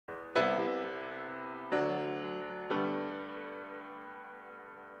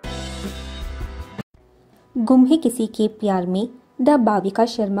गुम है किसी के प्यार में, the Bhavika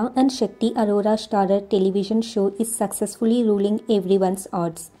Sharma and Shakti Arora starrer television show is successfully ruling everyone's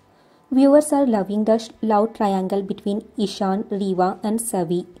odds. Viewers are loving the love triangle between Ishan, Reeva and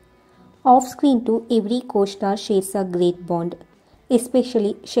Savi. Off-screen too, every co-star shares a great bond.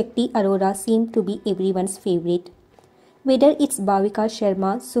 Especially Shakti Arora seemed to be everyone's favorite. Whether it's Bhavika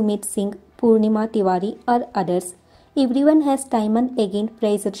Sharma, Sumit Singh, Purnima Tiwari or others, everyone has time and again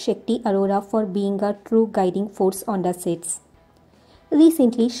praised Shakti Arora for being a true guiding force on the sets.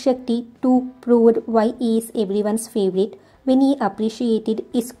 Recently, Shakti too proved why he is everyone's favorite when he appreciated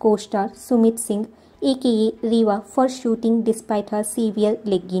his co-star Sumit Singh aka Reeva for shooting despite her severe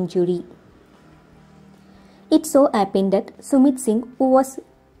leg injury. It so happened that Sumit Singh, who was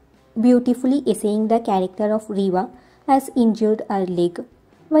beautifully essaying the character of Reeva, has injured her leg.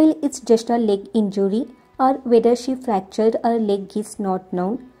 While it's just a leg injury, or whether she fractured her leg is not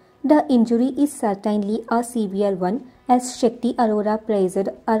known, the injury is certainly a severe one, as Shakti Arora praised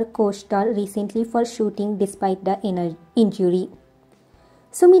her co-star recently for shooting despite the injury.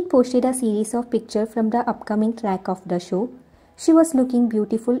 Sumit posted a series of pictures from the upcoming track of the show. She was looking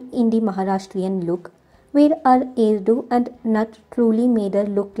beautiful in the Maharashtrian look, where her hairdo and nut truly made her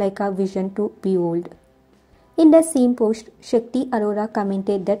look like a vision to behold. In the same post, Shakti Arora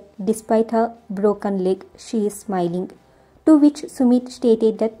commented that despite her broken leg, she is smiling, to which Sumit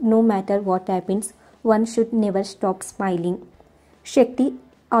stated that no matter what happens, one should never stop smiling. Shakti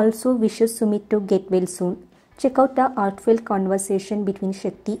also wishes Sumit to get well soon. Check out the heartfelt conversation between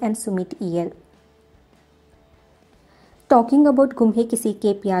Shakti and Sumit here. Talking about Ghum है किसी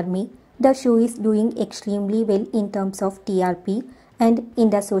के प्यार में, the show is doing extremely well in terms of TRP and in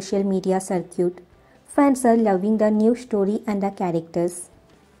the social media circuit. Fans are loving the new story and the characters.